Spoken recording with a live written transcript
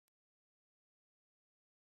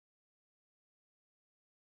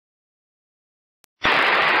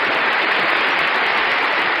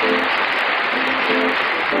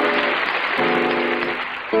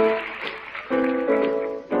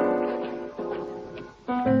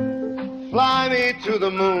Fly me to the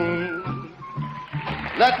moon.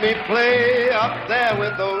 Let me play up there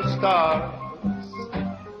with those stars.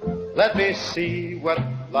 Let me see what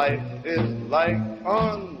life is like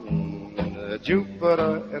on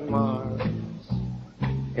Jupiter and Mars.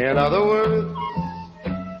 In other words,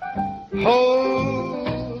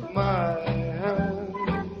 hold my hand.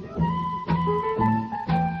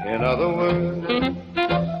 In other words,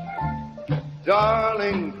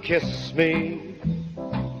 darling, kiss me.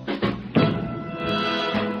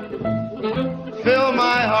 Fill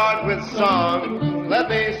my heart with song, let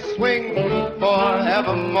me swing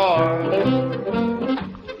forevermore.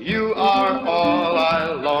 You are all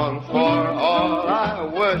I long for, all I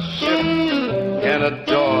worship and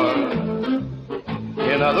adore.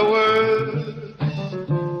 In other words,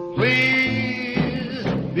 please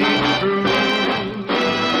be true.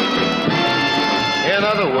 In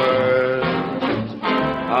other words,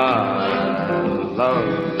 I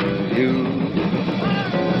love you.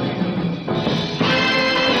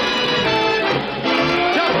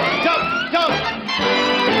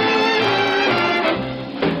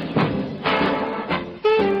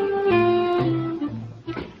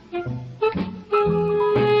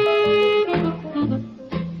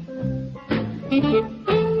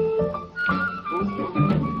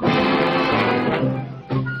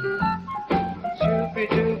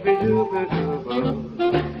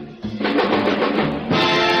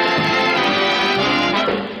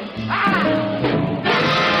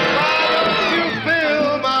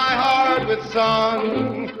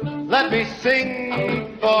 Let me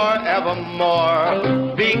sing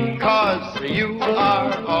forevermore, because you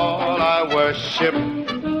are all I worship,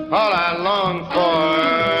 all I long for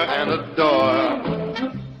and adore.